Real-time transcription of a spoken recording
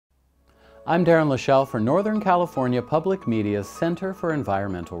I'm Darren Lachelle for Northern California Public Media's Center for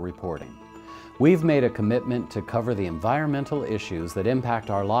Environmental Reporting. We've made a commitment to cover the environmental issues that impact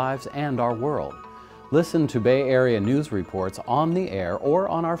our lives and our world. Listen to Bay Area news reports on the air or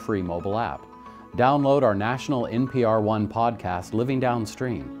on our free mobile app. Download our national NPR One podcast, Living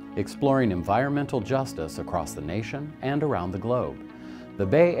Downstream, exploring environmental justice across the nation and around the globe. The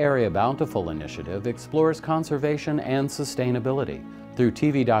Bay Area Bountiful Initiative explores conservation and sustainability through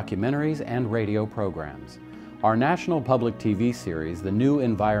TV documentaries and radio programs. Our national public TV series, The New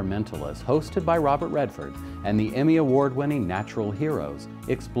Environmentalist, hosted by Robert Redford, and the Emmy Award-winning Natural Heroes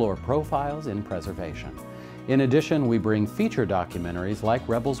explore profiles in preservation. In addition, we bring feature documentaries like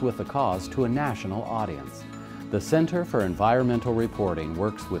Rebels with a Cause to a national audience. The Center for Environmental Reporting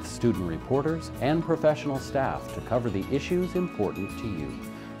works with student reporters and professional staff to cover the issues important to you.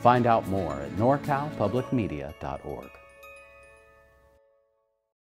 Find out more at norcalpublicmedia.org.